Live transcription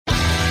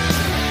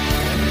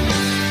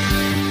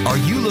Are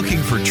you looking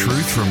for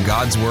truth from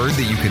God's Word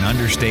that you can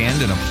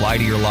understand and apply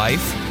to your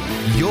life?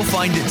 You'll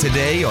find it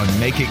today on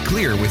Make It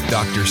Clear with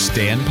Dr.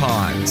 Stan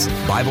Pons,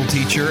 Bible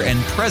teacher and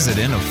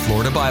president of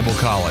Florida Bible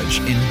College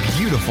in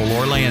beautiful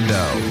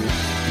Orlando.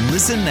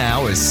 Listen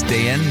now as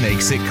Stan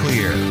makes it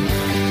clear.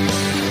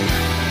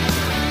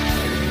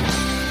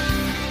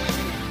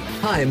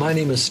 Hi, my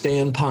name is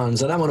Stan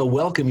Pons, and I want to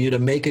welcome you to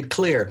Make It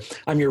Clear.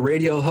 I'm your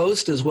radio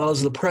host as well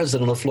as the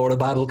president of Florida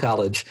Bible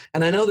College.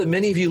 And I know that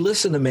many of you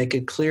listen to Make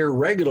It Clear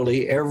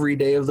regularly every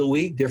day of the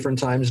week, different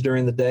times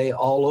during the day,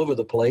 all over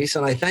the place.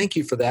 And I thank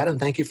you for that, and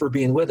thank you for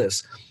being with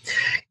us.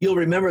 You'll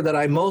remember that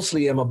I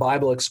mostly am a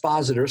Bible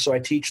expositor, so I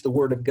teach the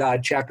Word of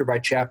God chapter by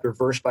chapter,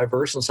 verse by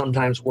verse, and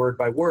sometimes word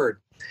by word.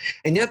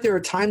 And yet there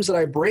are times that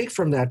I break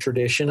from that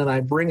tradition and I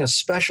bring a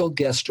special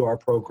guest to our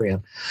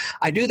program.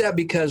 I do that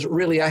because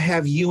really I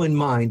have you in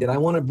mind, and I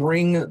want to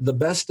bring the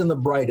best and the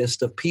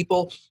brightest of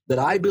people that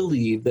I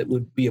believe that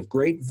would be of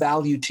great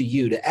value to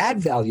you, to add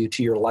value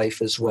to your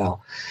life as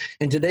well.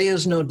 And today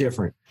is no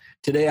different.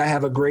 Today I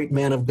have a great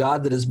man of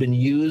God that has been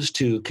used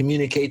to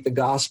communicate the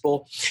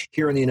gospel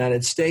here in the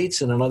United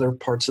States and in other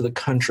parts of the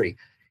country.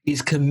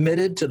 He's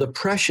committed to the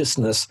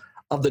preciousness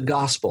of the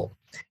gospel.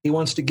 He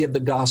wants to give the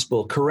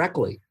gospel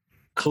correctly,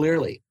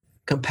 clearly,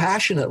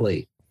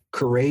 compassionately,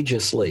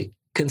 courageously,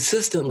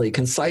 consistently,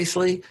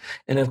 concisely,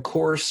 and of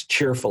course,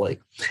 cheerfully.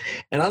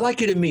 And I'd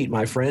like you to meet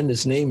my friend.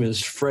 His name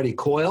is Freddie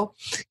Coile.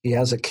 He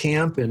has a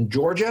camp in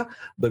Georgia,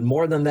 but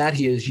more than that,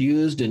 he is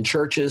used in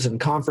churches and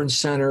conference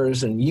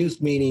centers and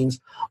youth meetings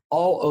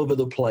all over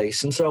the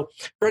place. And so,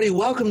 Freddie,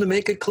 welcome to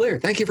Make It Clear.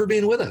 Thank you for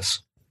being with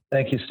us.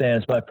 Thank you, Stan.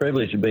 It's my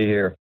privilege to be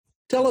here.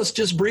 Tell us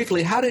just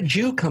briefly, how did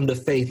you come to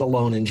faith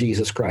alone in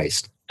Jesus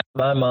Christ?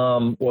 My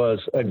mom was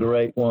a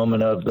great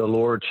woman of the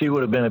Lord. She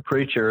would have been a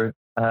preacher,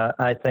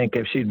 I think,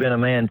 if she'd been a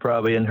man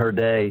probably in her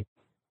day.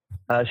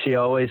 She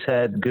always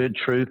had good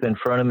truth in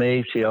front of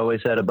me. She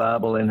always had a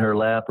Bible in her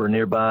lap or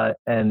nearby.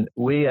 And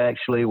we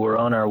actually were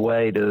on our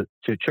way to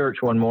church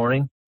one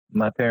morning.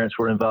 My parents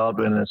were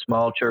involved in a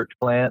small church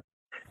plant.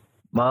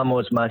 Mom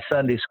was my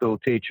Sunday school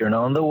teacher. And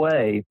on the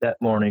way that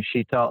morning,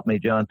 she taught me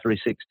John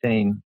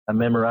 3:16. I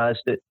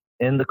memorized it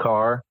in the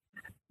car,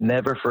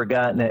 never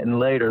forgotten it. And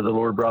later, the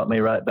Lord brought me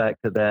right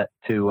back to that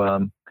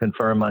to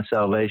confirm my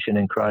salvation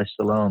in Christ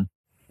alone.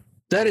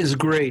 That is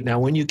great. Now,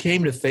 when you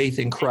came to faith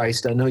in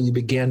Christ, I know you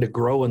began to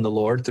grow in the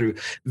Lord through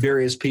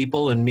various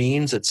people and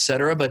means,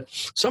 etc. But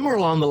somewhere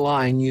along the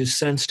line, you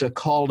sensed a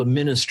call to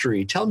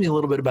ministry. Tell me a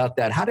little bit about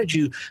that. How did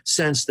you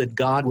sense that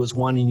God was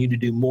wanting you to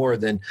do more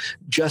than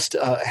just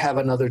have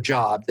another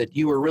job, that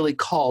you were really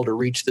called to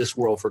reach this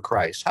world for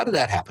Christ? How did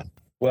that happen?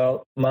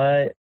 Well,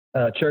 my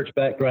church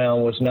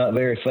background was not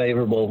very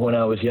favorable when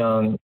I was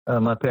young.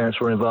 My parents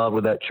were involved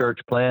with that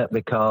church plant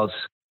because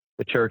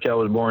the church I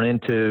was born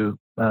into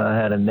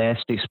had a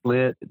nasty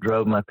split. It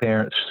drove my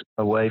parents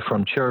away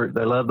from church.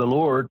 They loved the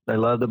Lord. They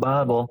loved the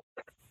Bible.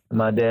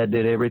 My dad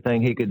did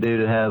everything he could do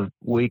to have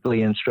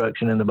weekly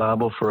instruction in the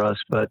Bible for us.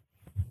 But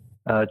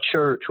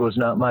church was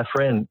not my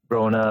friend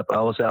growing up. I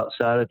was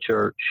outside of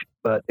church,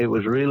 but it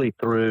was really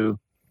through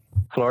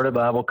Florida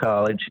Bible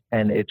College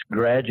and its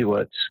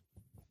graduates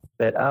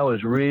that I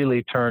was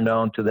really turned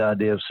on to the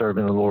idea of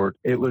serving the Lord.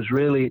 It was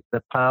really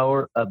the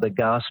power of the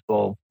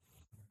gospel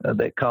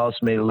that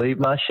caused me to leave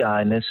my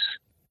shyness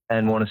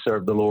and want to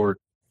serve the Lord.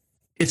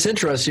 It's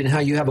interesting how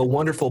you have a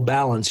wonderful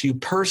balance. You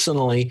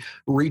personally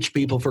reach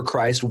people for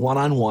Christ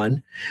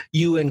one-on-one.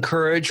 You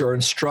encourage or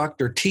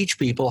instruct or teach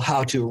people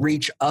how to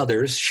reach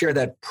others, share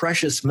that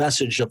precious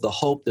message of the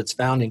hope that's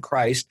found in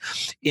Christ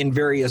in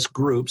various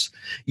groups.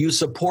 You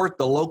support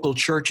the local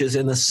churches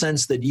in the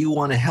sense that you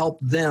want to help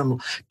them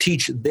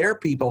teach their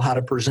people how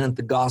to present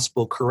the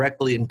gospel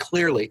correctly and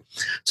clearly.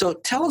 So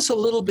tell us a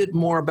little bit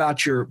more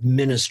about your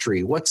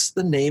ministry. What's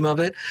the name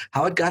of it,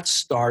 how it got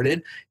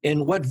started,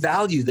 and what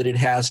value that it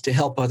has to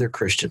help other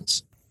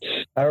Christians?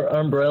 Our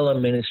umbrella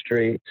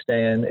ministry,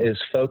 Stan, is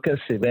Focus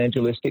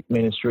Evangelistic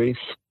Ministries.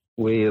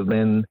 We have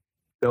been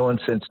going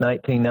since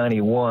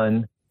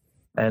 1991,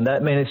 and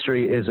that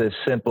ministry is as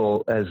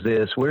simple as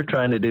this. We're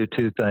trying to do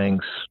two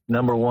things.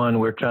 Number one,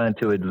 we're trying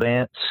to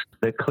advance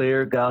the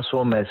clear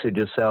gospel message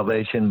of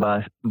salvation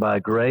by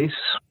grace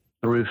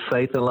through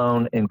faith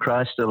alone in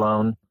Christ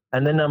alone.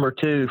 And then number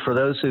two, for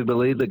those who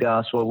believe the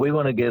gospel, we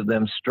want to give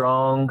them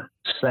strong,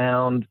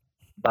 sound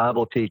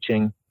Bible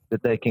teaching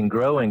that they can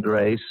grow in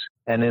grace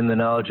and in the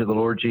knowledge of the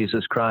Lord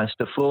Jesus Christ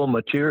to full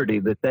maturity,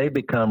 that they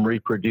become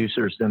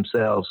reproducers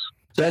themselves.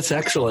 That's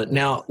excellent.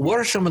 Now, what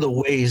are some of the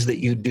ways that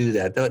you do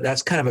that?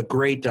 That's kind of a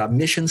great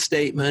mission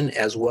statement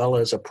as well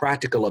as a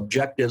practical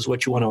objectives,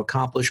 what you want to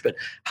accomplish. But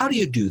how do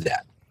you do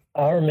that?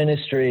 Our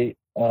ministry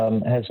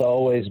has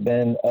always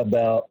been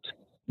about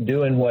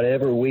doing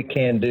whatever we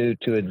can do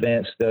to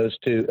advance those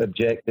two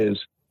objectives.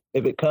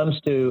 If it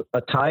comes to a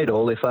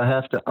title, if I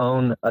have to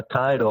own a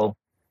title,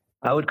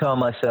 I would call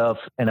myself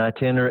an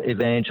itinerant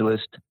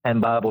evangelist and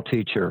Bible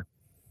teacher.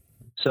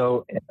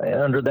 So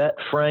under that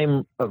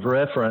frame of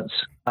reference,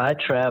 I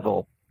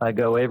travel. I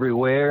go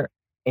everywhere,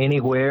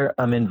 anywhere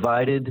I'm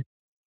invited,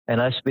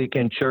 and I speak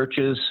in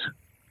churches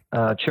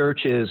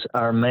church is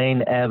our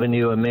main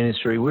avenue of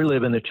ministry. We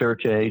live in the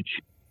church age.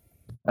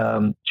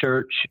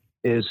 Church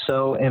is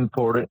so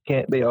important,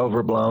 can't be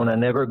overblown. I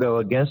never go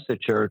against the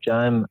church.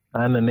 I'm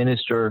a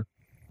minister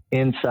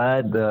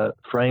inside the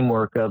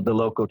framework of the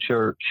local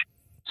church.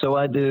 So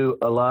I do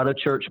a lot of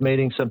church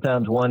meetings,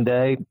 sometimes one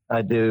day.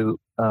 I do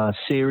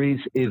series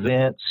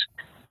events.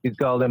 You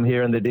call them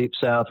here in the Deep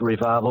South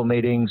revival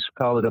meetings,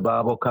 call it a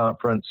Bible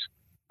conference.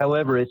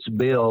 However it's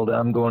billed,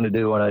 I'm going to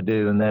do what I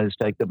do, and that is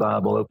take the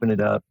Bible, open it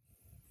up,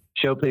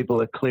 show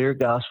people a clear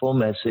gospel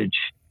message,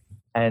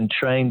 and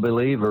train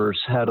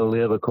believers how to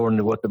live according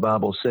to what the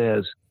Bible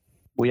says.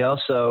 We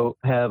also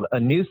have a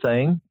new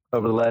thing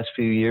over the last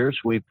few years.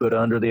 We put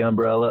under the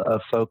umbrella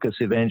of Focus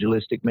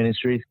Evangelistic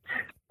Ministries,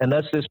 and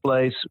that's this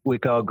place we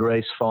call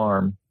Grace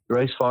Farm.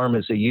 Grace Farm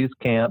is a youth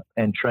camp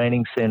and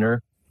training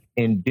center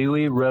in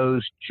Dewey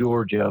Rose,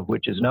 Georgia,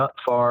 which is not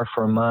far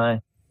from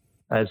my,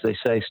 as they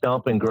say,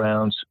 stomping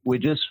grounds. We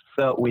just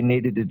felt we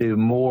needed to do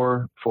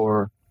more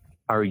for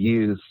our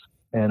youth.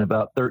 And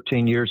about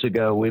 13 years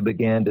ago, we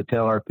began to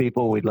tell our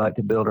people we'd like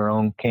to build our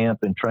own camp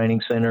and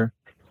training center.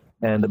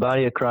 And the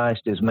body of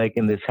Christ is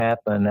making this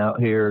happen out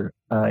here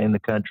in the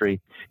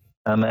country.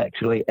 I'm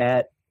actually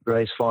at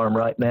Grace Farm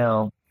right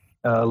now,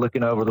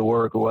 looking over the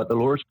work of what the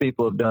Lord's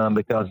people have done,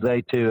 because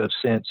they too have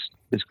sensed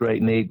this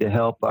great need to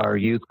help our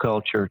youth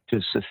culture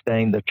to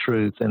sustain the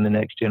truth in the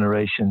next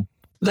generation.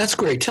 That's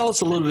great. Tell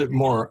us a little bit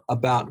more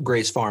about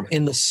Grace Farm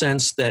in the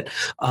sense that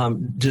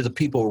do the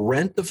people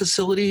rent the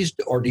facilities,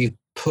 or do you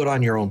put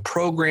on your own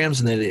programs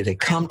and then they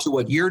come to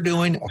what you're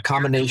doing, a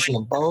combination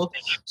of both?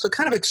 So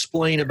kind of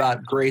explain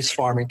about Grace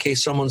Farm in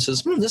case someone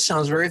says, this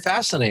sounds very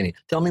fascinating.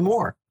 Tell me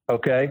more.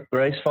 Okay.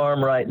 Grace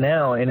Farm right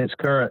now in its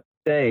current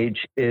stage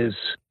is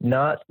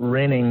not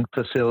renting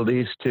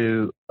facilities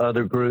to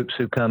other groups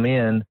who come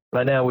in.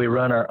 Right now we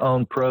run our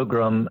own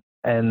program,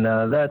 and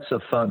that's a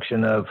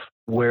function of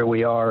where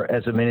we are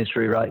as a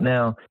ministry right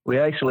now. We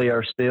actually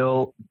are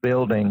still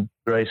building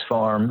Grace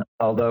Farm,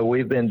 although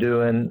we've been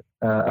doing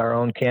our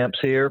own camps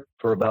here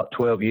for about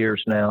 12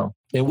 years now.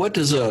 And what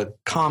does a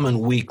common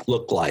week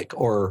look like,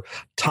 or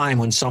time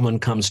when someone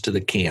comes to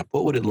the camp?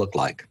 What would it look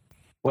like?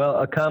 Well,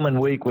 a common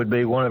week would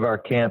be one of our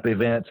camp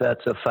events.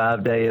 That's a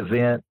 5-day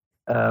event.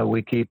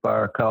 We keep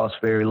our costs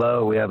very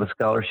low. We have a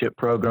scholarship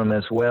program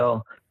as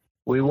well.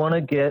 We want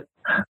to get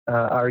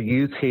our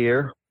youth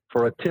here.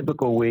 For a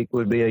typical week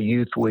would be a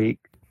youth week,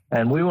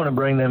 and we want to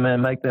bring them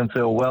in, make them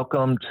feel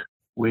welcomed.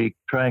 We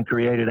try and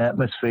create an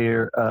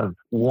atmosphere of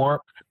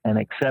warmth and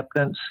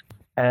acceptance,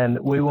 and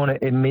we want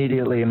to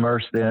immediately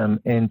immerse them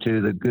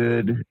into the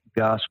good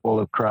gospel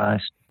of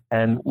Christ.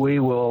 And we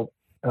will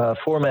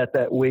format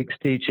that week's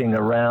teaching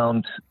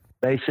around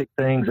basic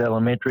things,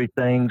 elementary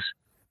things,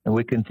 and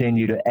we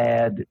continue to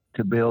add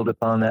to build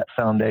upon that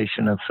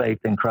foundation of faith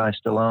in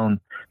Christ alone,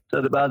 so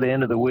that by the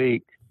end of the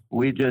week,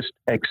 we just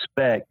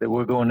expect that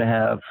we're going to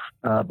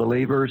have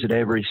believers at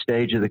every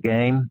stage of the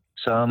game,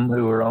 some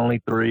who are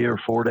only 3 or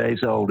 4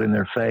 days old in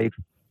their faith.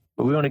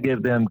 But we want to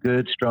give them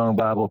good, strong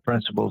Bible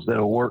principles that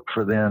will work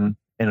for them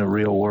in a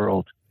real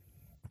world.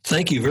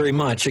 Thank you very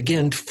much.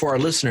 Again, for our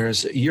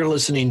listeners, you're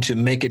listening to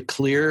Make It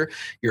Clear.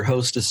 Your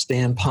host is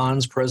Stan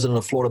Pons, president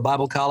of Florida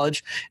Bible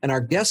College. And our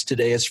guest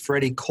today is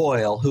Freddie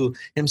Coile, who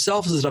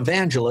himself is an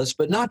evangelist,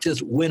 but not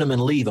just win them and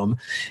leave them.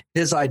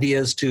 His idea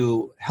is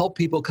to help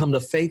people come to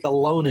faith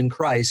alone in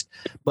Christ,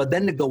 but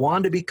then to go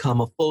on to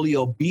become a fully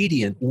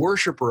obedient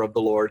worshiper of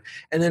the Lord,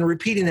 and then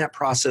repeating that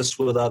process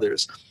with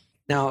others.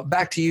 Now,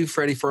 back to you,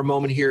 Freddie, for a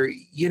moment here.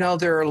 You know,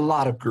 there are a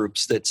lot of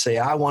groups that say,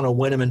 I want to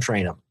win them and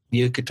train them.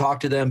 You could talk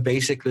to them.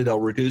 Basically, they'll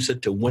reduce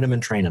it to win them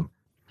and train them.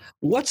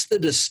 What's the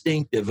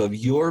distinctive of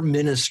your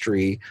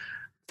ministry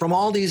from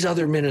all these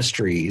other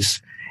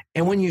ministries?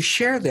 And when you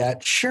share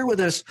that, share with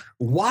us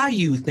why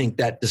you think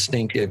that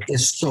distinctive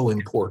is so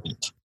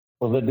important.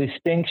 Well, the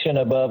distinction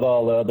above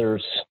all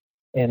others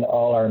in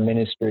all our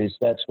ministries,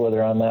 that's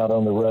whether I'm out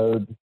on the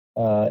road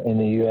in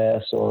the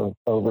U.S. or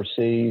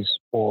overseas,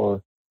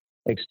 or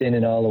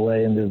extending all the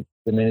way into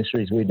the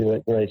ministries we do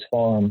at Grace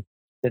Farm.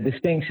 The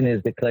distinction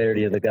is the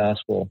clarity of the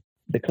gospel.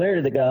 The clarity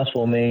of the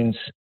gospel means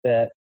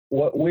that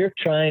what we're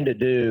trying to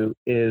do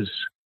is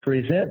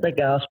present the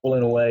gospel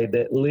in a way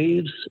that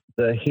leaves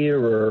the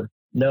hearer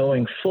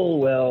knowing full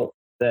well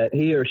that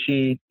he or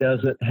she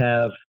doesn't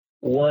have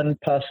one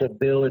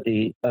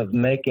possibility of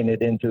making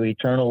it into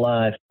eternal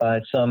life by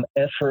some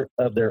effort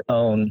of their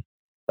own,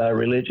 by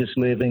religious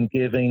living,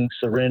 giving,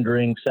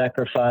 surrendering,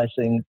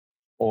 sacrificing,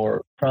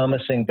 or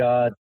promising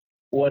God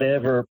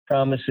whatever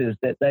promises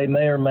that they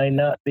may or may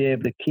not be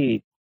able to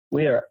keep.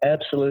 We are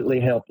absolutely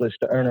helpless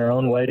to earn our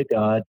own way to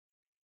God.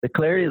 The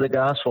clarity of the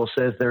gospel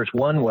says there's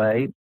one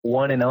way,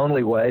 one and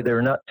only way. There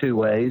are not two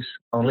ways,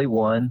 only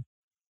one.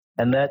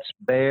 And that's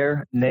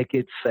bare,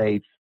 naked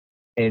faith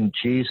in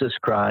Jesus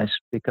Christ,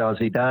 because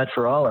he died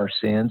for all our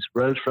sins,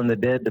 rose from the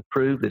dead to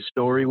prove the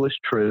story was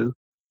true,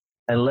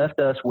 and left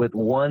us with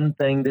one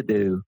thing to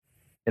do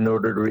in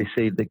order to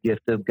receive the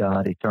gift of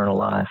God, eternal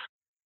life.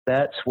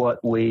 That's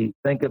what we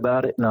think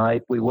about at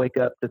night. We wake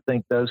up to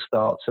think those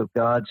thoughts of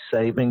God's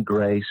saving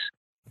grace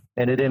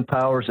and it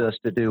empowers us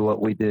to do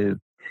what we do.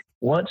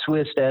 Once we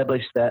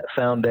establish that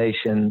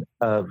foundation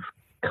of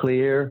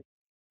clear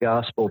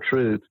gospel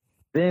truth,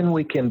 then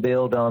we can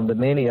build on the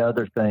many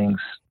other things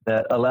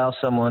that allow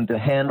someone to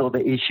handle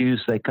the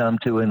issues they come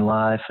to in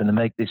life and to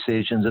make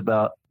decisions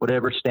about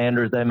whatever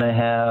standards they may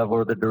have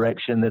or the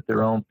direction that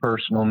their own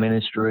personal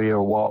ministry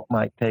or walk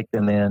might take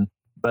them in.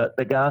 But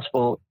the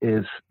gospel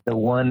is the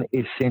one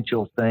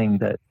essential thing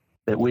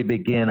that we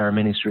begin our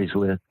ministries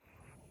with.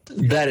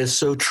 That is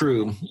so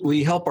true.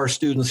 We help our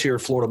students here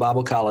at Florida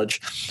Bible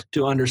College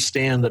to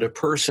understand that a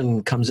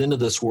person comes into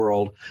this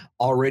world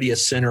already a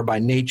sinner by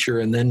nature,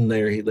 and then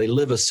they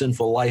live a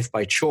sinful life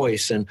by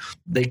choice, and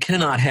they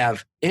cannot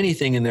have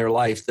anything in their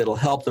life that'll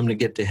help them to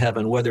get to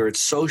heaven, whether it's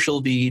social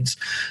deeds,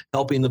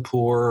 helping the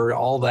poor,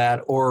 all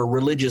that, or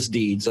religious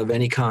deeds of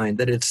any kind,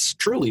 that it's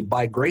truly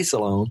by grace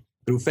alone,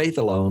 through faith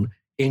alone,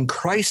 in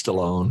Christ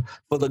alone,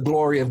 for the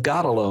glory of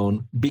God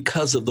alone,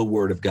 because of the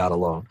Word of God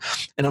alone.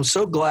 And I'm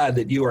so glad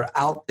that you are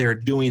out there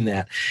doing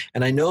that.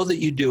 And I know that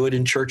you do it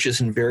in churches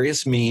in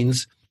various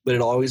means, but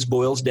it always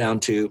boils down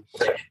to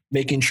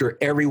making sure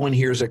everyone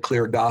hears a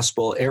clear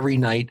gospel every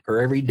night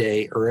or every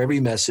day or every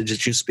message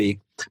that you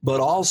speak,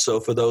 but also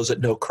for those that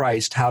know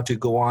Christ, how to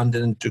go on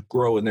and to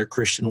grow in their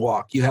Christian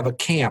walk. You have a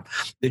camp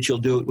that you'll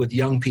do it with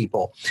young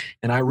people,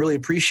 and I really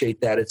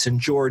appreciate that. It's in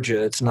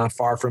Georgia. It's not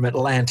far from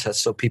Atlanta,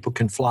 so people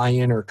can fly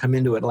in or come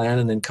into Atlanta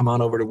and then come on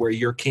over to where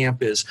your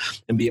camp is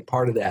and be a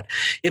part of that.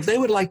 If they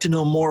would like to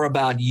know more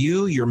about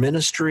you, your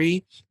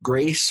ministry,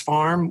 Grace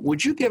Farm,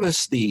 would you give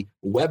us the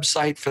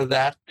website for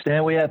that?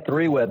 Stan, we have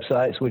 3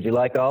 websites. Would you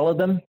like all of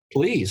them?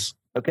 Please.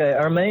 Okay,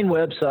 our main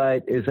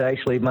website is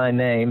actually my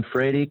name,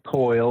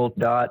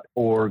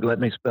 FreddieCoile.org. Let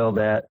me spell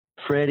that.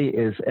 Freddie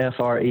is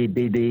Freddie,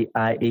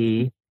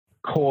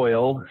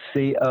 Coile,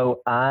 COILE.org,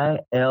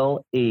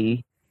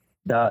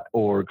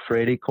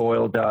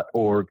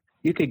 FreddieCoile.org.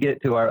 You could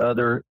get to our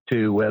other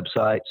 2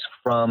 websites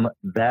from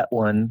that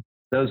one.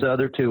 Those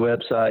other 2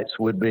 websites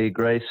would be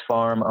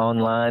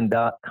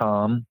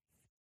GraceFarmOnline.com,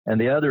 and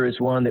the other is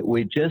one that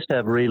we just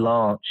have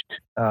relaunched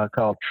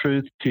called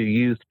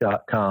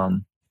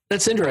TruthToYouth.com.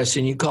 That's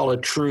interesting. You call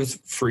it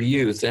Truth for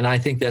Youth, and I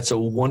think that's a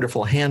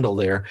wonderful handle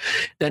there.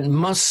 That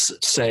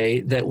must say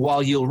that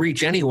while you'll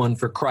reach anyone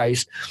for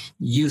Christ,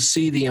 you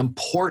see the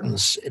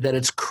importance that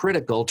it's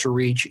critical to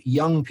reach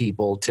young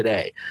people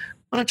today.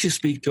 Why don't you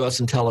speak to us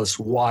and tell us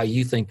why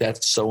you think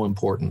that's so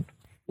important?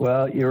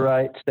 Well, you're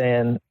right,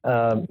 Stan.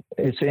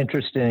 It's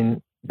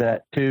interesting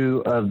that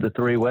 2 of the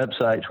 3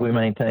 websites we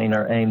maintain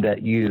are aimed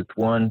at youth,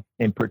 one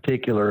in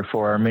particular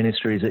for our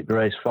ministries at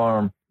Grace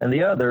Farm, and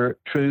the other,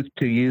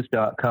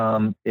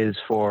 TruthToYouth.com, is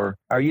for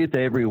our youth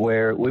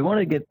everywhere. We want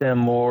to get them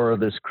more of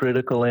this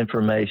critical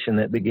information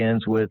that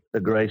begins with the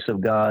grace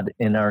of God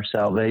in our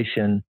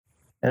salvation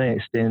and it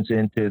extends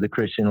into the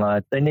Christian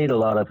life. They need a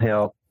lot of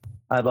help.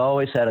 I've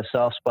always had a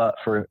soft spot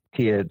for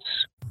kids.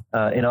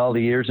 In all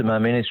the years of my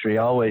ministry,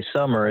 always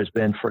summer has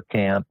been for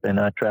camp, and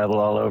I travel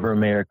all over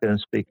America and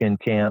speak in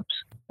camps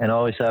and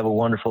always have a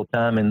wonderful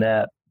time in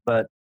that.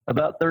 But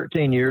about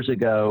 13 years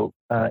ago,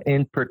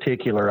 in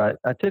particular,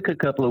 I took a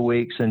couple of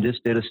weeks and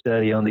just did a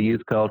study on the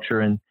youth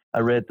culture, and I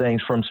read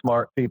things from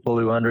smart people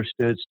who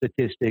understood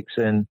statistics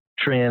and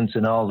trends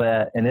and all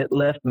that, and it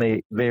left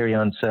me very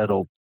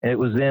unsettled. And it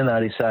was then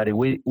I decided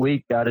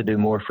we got to do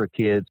more for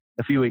kids.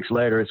 A few weeks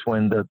later, it's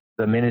when the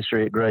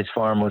ministry at Grace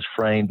Farm was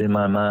framed in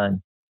my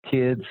mind.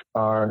 Kids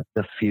are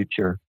the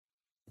future.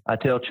 I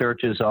tell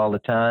churches all the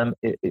time,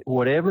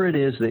 whatever it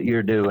is that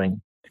you're doing,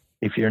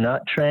 if you're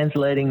not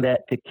translating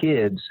that to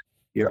kids,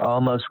 you're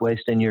almost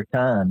wasting your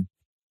time.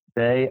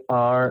 They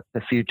are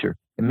the future.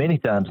 And many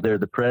times they're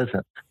the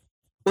present.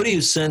 What do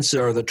you sense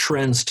are the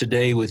trends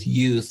today with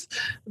youth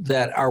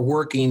that are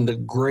working the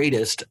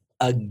greatest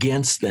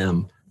against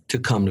them to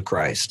come to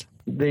Christ?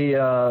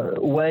 The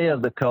way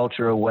of the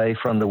culture away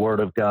from the Word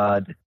of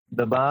God.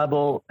 The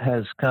Bible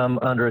has come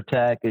under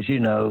attack, as you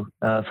know,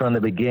 from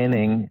the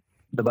beginning.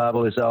 The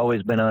Bible has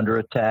always been under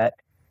attack.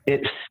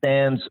 It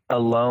stands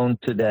alone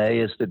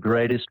today as the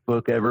greatest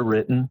book ever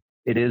written.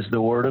 It is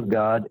the Word of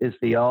God. It's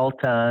the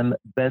all-time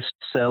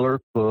bestseller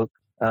book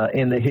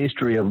in the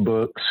history of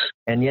books,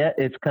 and yet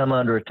it's come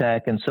under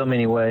attack in so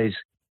many ways,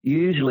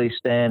 usually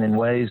stand in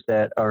ways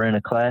that are in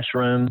a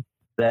classroom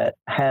that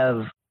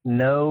have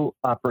no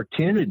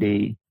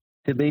opportunity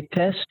to be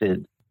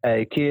tested.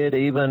 A kid,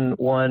 even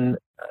one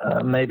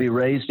maybe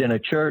raised in a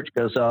church,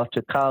 goes off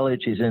to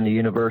college. He's in the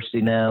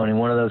university now, and in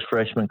one of those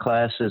freshman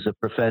classes, a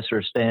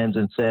professor stands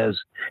and says,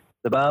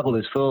 the Bible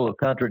is full of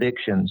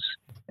contradictions.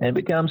 And it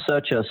becomes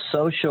such a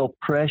social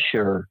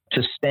pressure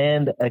to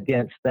stand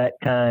against that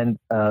kind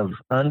of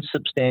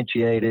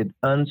unsubstantiated,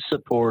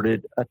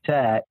 unsupported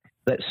attack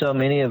that so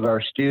many of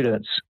our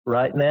students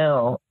right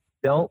now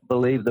don't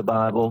believe the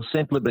Bible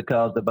simply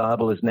because the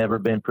Bible has never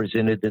been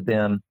presented to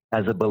them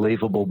as a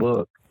believable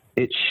book.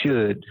 It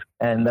should.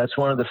 And that's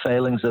one of the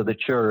failings of the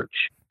church,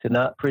 to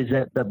not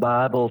present the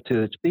Bible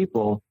to its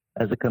people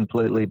as a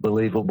completely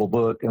believable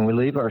book. And we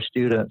leave our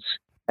students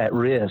at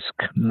risk.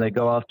 They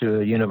go off to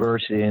a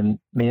university, and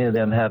many of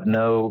them have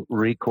no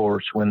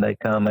recourse when they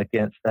come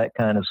against that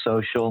kind of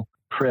social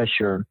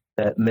pressure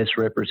that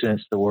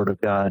misrepresents the Word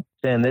of God.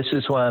 And this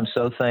is why I'm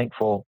so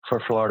thankful for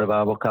Florida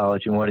Bible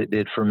College and what it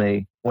did for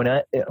me. When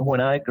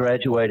I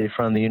graduated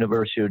from the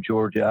University of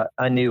Georgia,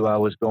 I knew I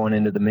was going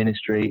into the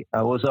ministry.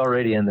 I was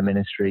already in the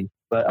ministry,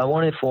 but I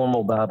wanted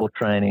formal Bible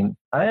training.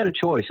 I had a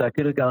choice. I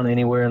could have gone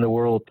anywhere in the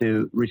world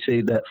to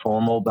receive that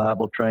formal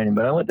Bible training,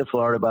 but I went to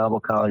Florida Bible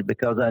College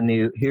because I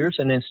knew here's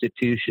an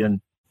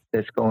institution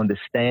that's going to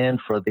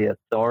stand for the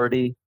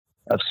authority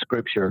of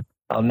Scripture.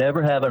 I'll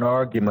never have an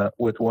argument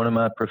with one of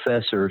my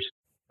professors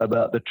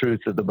about the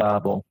truth of the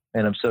Bible,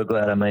 and I'm so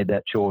glad I made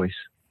that choice.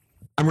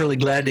 I'm really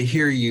glad to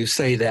hear you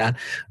say that.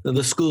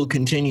 The school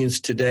continues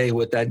today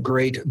with that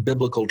great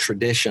biblical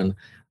tradition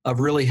of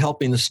really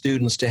helping the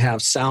students to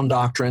have sound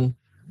doctrine,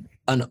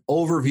 an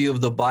overview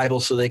of the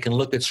Bible so they can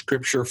look at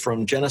Scripture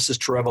from Genesis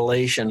to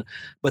Revelation,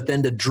 but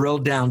then to drill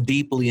down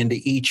deeply into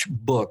each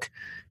book,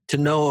 to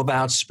know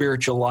about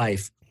spiritual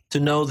life, to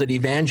know that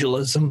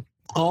evangelism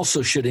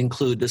also should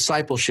include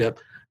discipleship,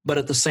 but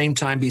at the same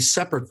time be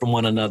separate from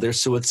one another,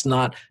 so it's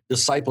not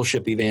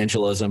discipleship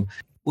evangelism.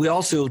 We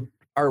also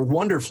are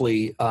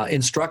wonderfully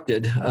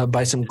instructed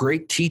by some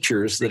great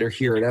teachers that are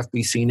here at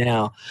FBC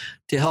now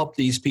to help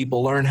these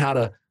people learn how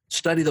to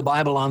study the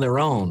Bible on their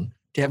own,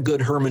 to have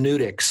good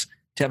hermeneutics,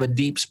 to have a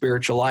deep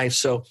spiritual life.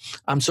 So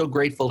I'm so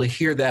grateful to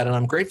hear that, and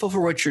I'm grateful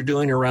for what you're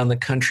doing around the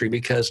country,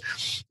 because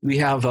we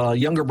have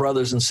younger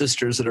brothers and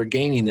sisters that are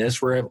gaining this.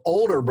 We have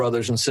older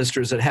brothers and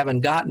sisters that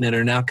haven't gotten it and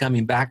are now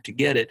coming back to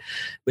get it.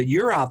 But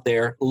you're out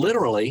there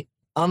literally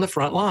on the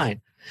front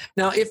line.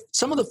 Now, if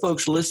some of the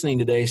folks listening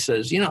today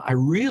says, I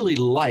really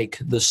like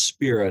the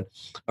spirit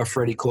of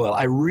Freddie Coile.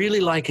 I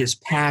really like his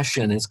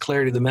passion, his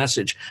clarity of the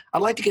message.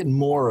 I'd like to get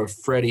more of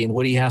Freddie and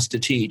what he has to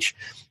teach.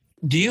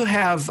 Do you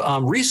have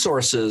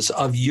resources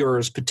of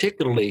yours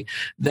particularly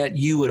that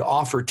you would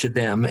offer to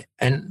them,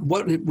 and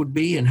what it would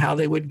be and how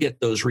they would get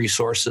those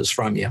resources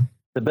from you?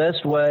 The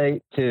best way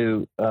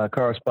to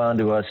correspond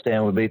to us,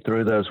 Stan, would be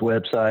through those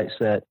websites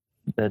that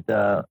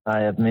I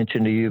have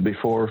mentioned to you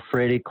before.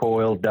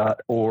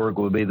 FreddieCoile.org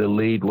would be the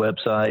lead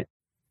website.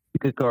 You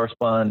could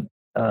correspond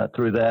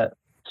through that.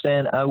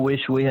 Stan, I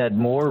wish we had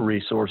more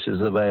resources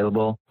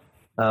available.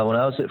 When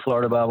I was at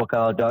Florida Bible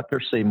College,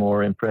 Dr.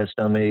 Seymour impressed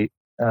on me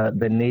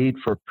the need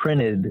for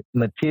printed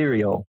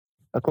material.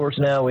 Of course,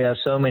 now we have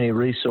so many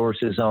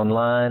resources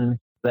online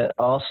that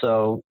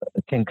also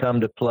can come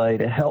to play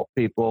to help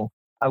people.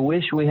 I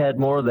wish we had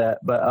more of that,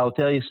 but I'll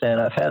tell you, Stan,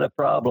 I've had a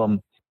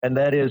problem, and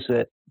that is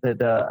that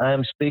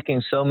I'm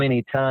speaking so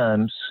many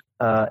times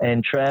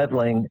and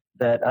traveling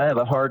that I have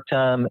a hard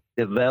time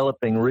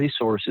developing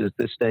resources at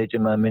this stage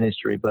in my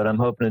ministry, but I'm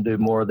hoping to do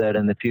more of that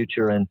in the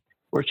future. And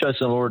we're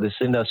trusting the Lord to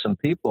send us some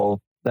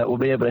people that will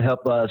be able to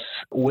help us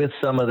with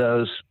some of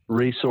those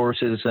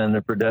resources and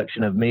the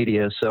production of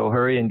media. So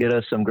hurry and get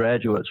us some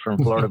graduates from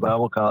Florida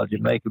Bible College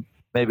and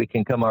maybe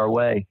can come our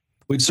way.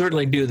 We'd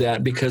certainly do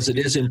that, because it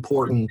is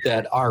important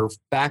that our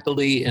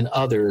faculty and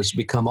others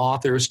become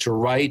authors to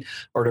write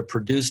or to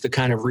produce the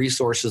kind of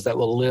resources that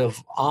will live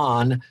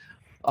on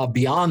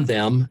beyond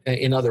them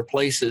in other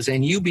places.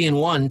 And you being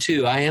one,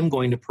 too, I am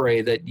going to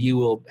pray that you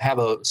will have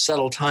a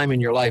settled time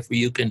in your life where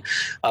you can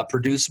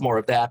produce more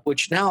of that,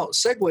 which now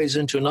segues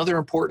into another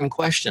important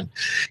question.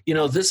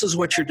 This is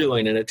what you're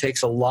doing, and it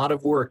takes a lot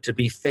of work to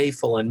be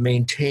faithful and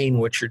maintain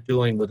what you're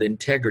doing with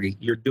integrity.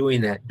 You're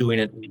doing that, doing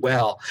it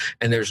well,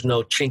 and there's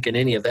no chink in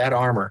any of that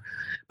armor.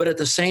 But at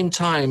the same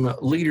time,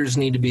 leaders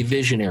need to be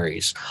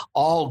visionaries.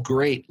 All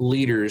great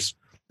leaders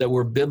that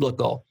were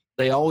biblical,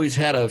 they always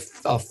had a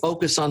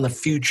focus on the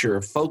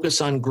future,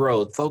 focus on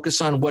growth,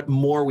 focus on what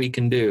more we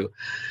can do.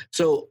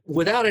 So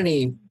without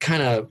any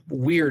kind of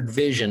weird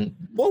vision,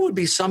 what would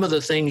be some of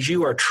the things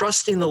you are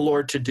trusting the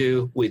Lord to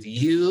do with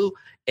you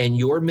and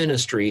your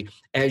ministry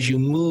as you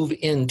move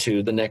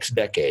into the next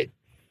decade?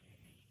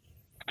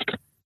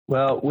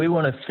 Well, we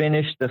want to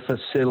finish the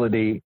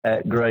facility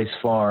at Grace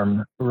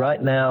Farm.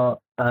 Right now,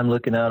 I'm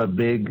looking out a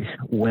big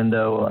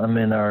window. I'm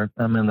in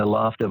the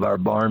loft of our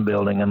barn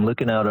building. I'm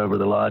looking out over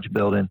the lodge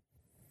building.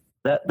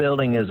 That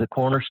building is a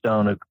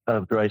cornerstone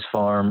of Grace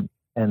Farm,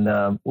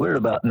 and we're at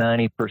about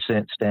 90%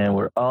 stand.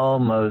 We're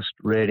almost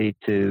ready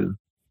to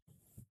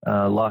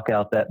lock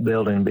out that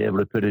building and be able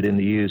to put it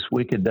into use.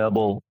 We could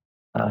double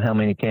how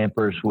many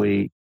campers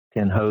we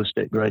can host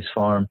at Grace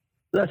Farm.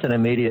 That's an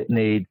immediate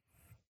need.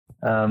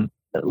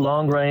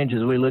 Long range,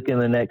 as we look in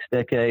the next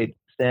decade,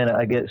 Stan,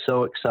 I get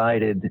so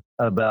excited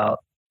about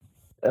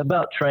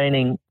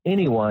training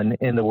anyone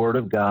in the Word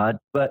of God,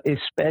 but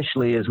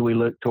especially as we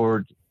look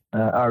toward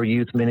our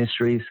youth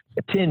ministries.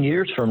 10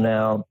 years from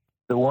now,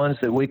 the ones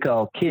that we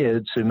call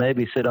kids who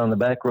maybe sit on the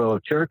back row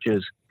of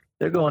churches,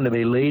 they're going to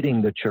be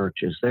leading the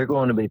churches. They're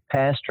going to be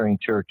pastoring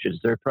churches.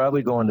 They're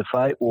probably going to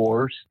fight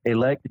wars,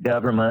 elect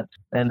governments,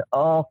 and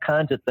all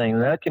kinds of things.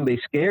 That can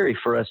be scary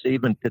for us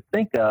even to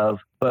think of,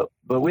 but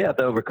we have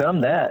to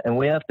overcome that, and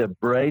we have to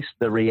embrace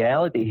the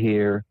reality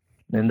here,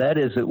 and that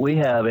is that we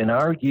have in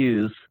our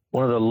youth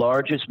one of the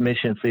largest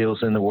mission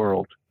fields in the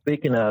world.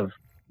 speaking of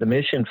the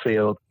mission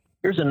field,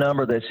 here's a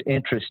number that's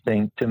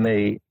interesting to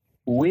me.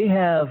 We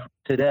have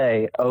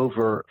today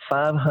over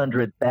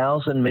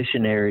 500,000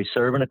 missionaries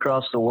serving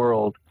across the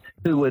world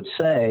who would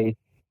say,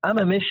 I'm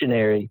a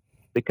missionary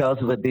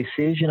because of a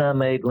decision I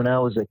made when I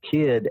was a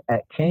kid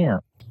at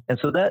camp. And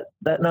so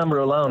that number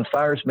alone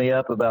fires me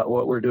up about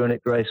what we're doing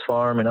at Grace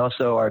Farm, and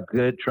also our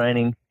good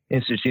training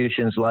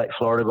institutions like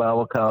Florida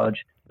Bible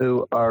College,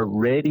 who are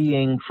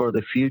readying for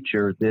the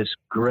future this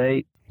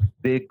great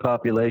big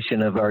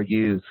population of our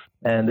youth.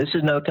 And this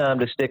is no time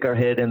to stick our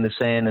head in the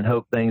sand and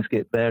hope things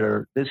get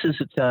better. This is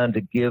a time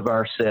to give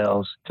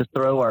ourselves, to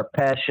throw our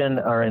passion,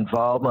 our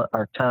involvement,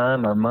 our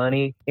time, our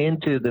money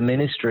into the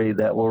ministry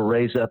that will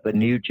raise up a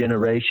new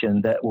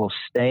generation that will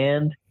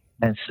stand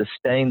and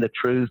sustain the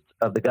truth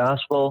of the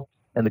gospel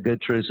and the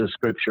good truths of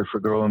Scripture for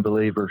growing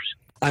believers.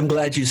 I'm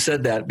glad you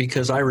said that,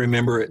 because I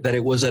remember that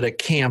it was at a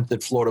camp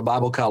that Florida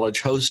Bible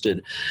College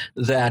hosted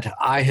that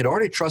I had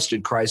already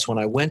trusted Christ when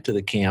I went to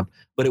the camp,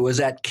 but it was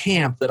at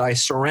camp that I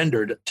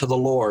surrendered to the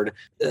Lord,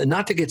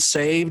 not to get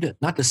saved,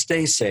 not to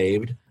stay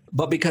saved,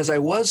 but because I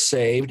was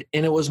saved,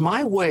 and it was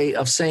my way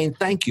of saying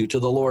thank you to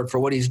the Lord for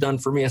what he's done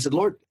for me. I said,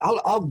 Lord,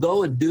 I'll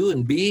go and do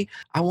and be.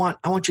 I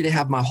want you to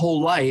have my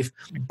whole life,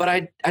 but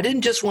I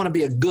didn't just want to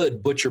be a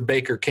good butcher,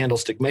 baker,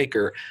 candlestick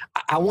maker.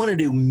 I want to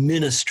do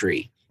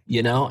ministry.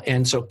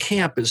 And so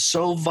camp is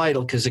so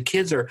vital because the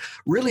kids are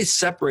really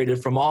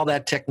separated from all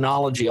that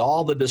technology,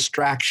 all the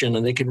distraction,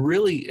 and they can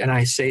really, and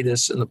I say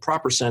this in the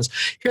proper sense,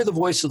 hear the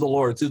voice of the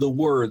Lord through the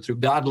word, through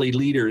godly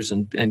leaders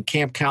and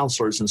camp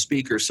counselors and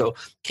speakers. So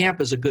camp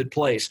is a good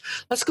place.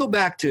 Let's go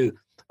back to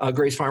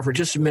Grace Farm for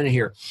just a minute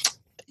here.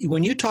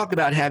 When you talk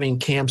about having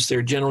camps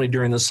there generally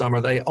during the summer,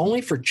 are they only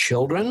for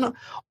children,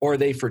 or are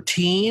they for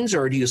teens,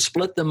 or do you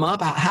split them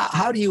up?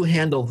 How do you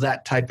handle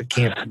that type of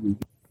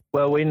camp?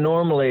 Well, we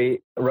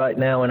normally, right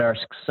now in our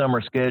summer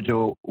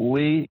schedule,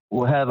 we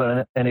will have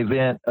an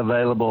event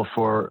available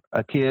for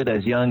a kid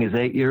as young as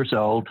 8 years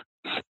old,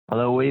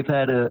 although we've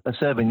had a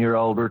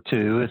 7-year-old or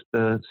two if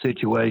the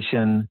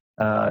situation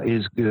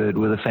is good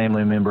with a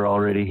family member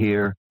already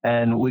here.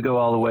 And we go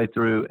all the way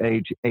through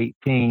age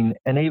 18,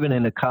 and even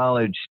into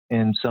college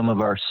in some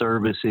of our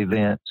service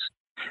events.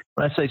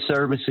 When I say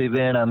service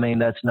event, I mean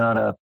that's not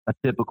a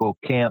typical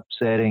camp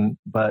setting,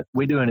 but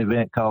we do an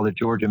event called the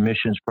Georgia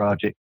Missions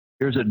Project.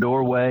 Here's a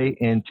doorway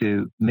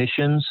into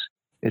missions.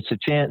 It's a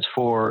chance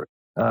for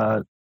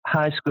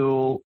high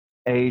school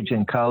age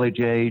and college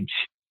age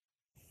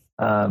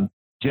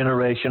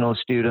generational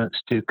students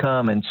to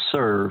come and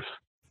serve.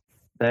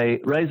 They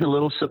raise a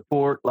little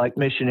support like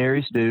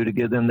missionaries do to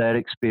give them that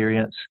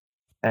experience.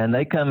 And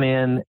they come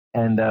in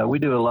and we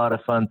do a lot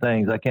of fun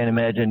things. I can't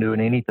imagine doing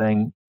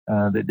anything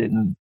that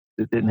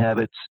didn't have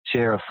its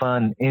share of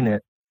fun in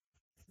it.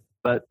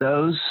 But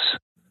those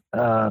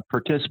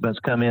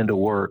participants come in to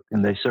work,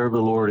 and they serve the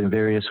Lord in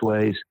various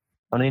ways.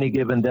 On any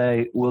given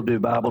day, we'll do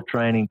Bible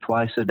training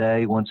twice a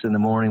day, once in the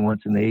morning,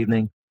 once in the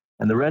evening.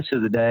 And the rest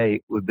of the day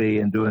would be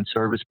in doing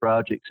service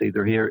projects,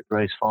 either here at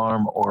Grace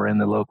Farm or in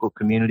the local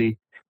community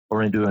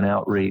or in doing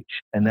outreach.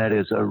 And that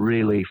is a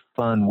really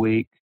fun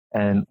week,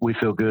 and we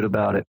feel good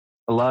about it.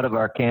 A lot of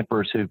our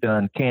campers who've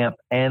done camp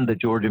and the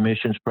Georgia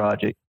Missions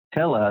Project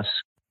tell us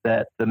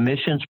that the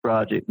Missions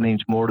Project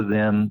means more to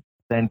them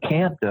than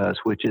camp does,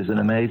 which is an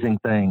amazing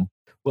thing.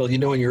 Well,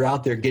 when you're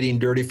out there getting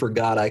dirty for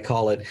God, I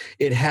call it,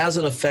 it has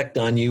an effect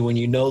on you when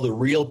you know the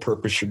real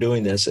purpose for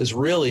doing this is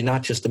really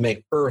not just to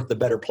make earth a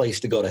better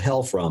place to go to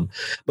hell from,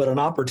 but an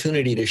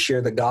opportunity to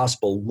share the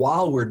gospel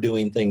while we're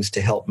doing things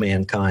to help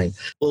mankind.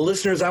 Well,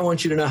 listeners, I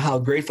want you to know how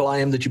grateful I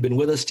am that you've been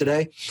with us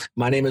today.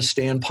 My name is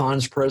Stan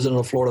Pons, president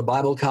of Florida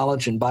Bible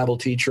College and Bible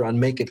teacher on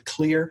Make It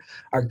Clear.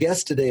 Our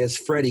guest today is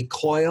Freddie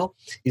Coile.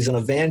 He's an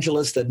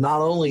evangelist that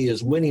not only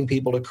is winning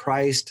people to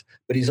Christ,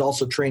 but he's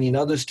also training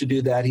others to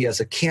do that. He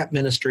has a camp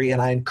ministry,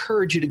 and I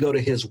encourage you to go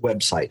to his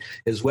website.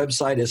 His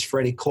website is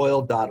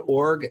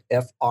freddiecoile.org,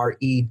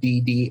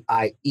 Freddie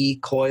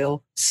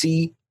Coile,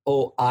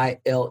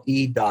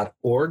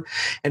 COILE.org,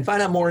 and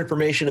find out more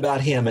information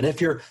about him. And if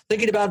you're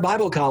thinking about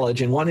Bible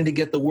college and wanting to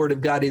get the Word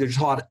of God either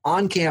taught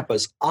on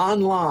campus,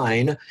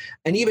 online,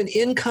 and even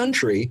in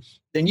country,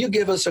 then you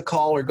give us a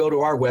call or go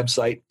to our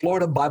website,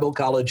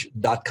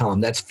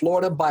 floridabiblecollege.com. That's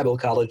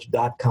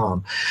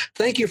floridabiblecollege.com.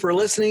 Thank you for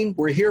listening.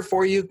 We're here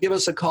for you. Give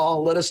us a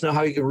call. Let us know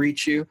how you can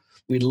reach you.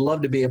 We'd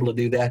love to be able to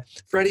do that.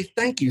 Freddie,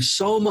 thank you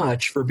so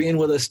much for being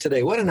with us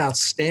today. What an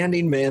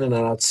outstanding man and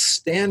an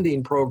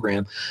outstanding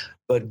program.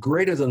 But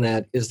greater than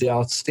that is the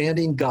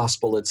outstanding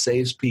gospel that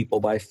saves people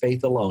by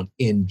faith alone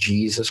in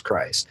Jesus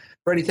Christ.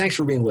 Freddie, thanks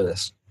for being with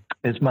us.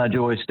 It's my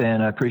joy,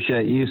 Stan. I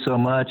appreciate you so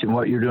much and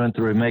what you're doing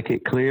through Make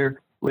It Clear.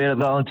 We had a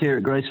volunteer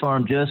at Grace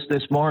Farm just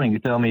this morning who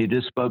told me he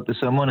just spoke to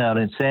someone out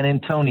in San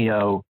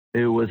Antonio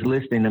who was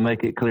listening to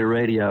Make It Clear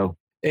Radio.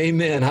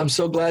 Amen. I'm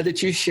so glad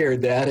that you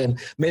shared that. And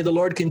may the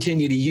Lord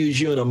continue to use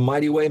you in a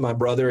mighty way, my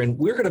brother. And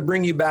we're going to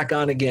bring you back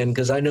on again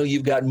because I know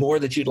you've got more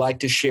that you'd like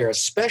to share,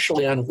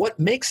 especially on what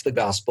makes the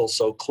gospel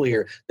so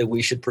clear that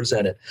we should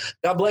present it.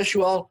 God bless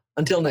you all.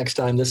 Until next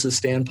time, this is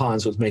Stan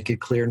Pons with Make It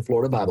Clear in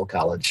Florida Bible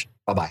College.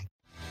 Bye-bye.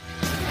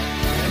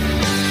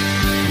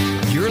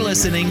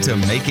 listening to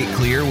Make It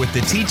Clear with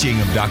the teaching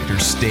of Dr.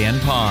 Stan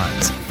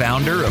Pons,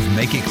 founder of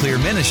Make It Clear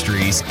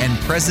Ministries and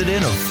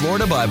president of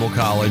Florida Bible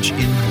College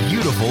in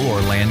beautiful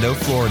Orlando,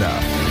 Florida.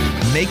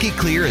 Make It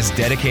Clear is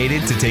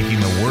dedicated to taking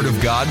the Word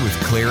of God with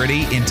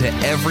clarity into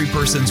every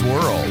person's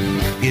world.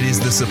 It is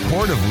the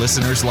support of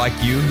listeners like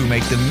you who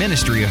make the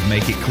ministry of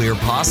Make It Clear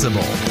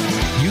possible.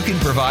 You can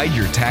provide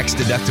your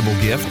tax-deductible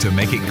gift to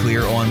Make It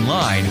Clear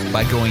online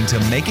by going to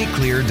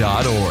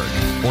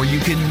makeitclear.org. Or you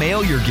can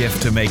mail your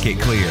gift to Make It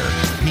Clear,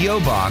 P.O.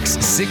 Box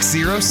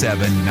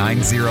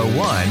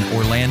 607901,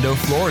 Orlando,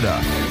 Florida,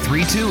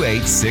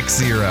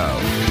 32860.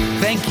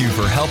 Thank you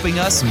for helping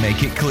us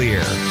make it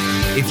clear.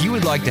 If you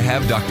would like to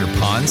have Dr.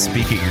 Pons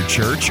speak at your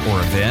church or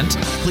event,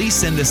 please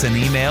send us an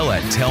email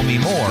at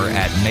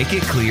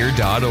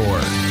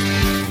tellmemore@makeitclear.org.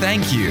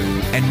 Thank you,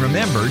 and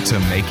remember to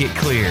make it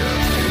clear.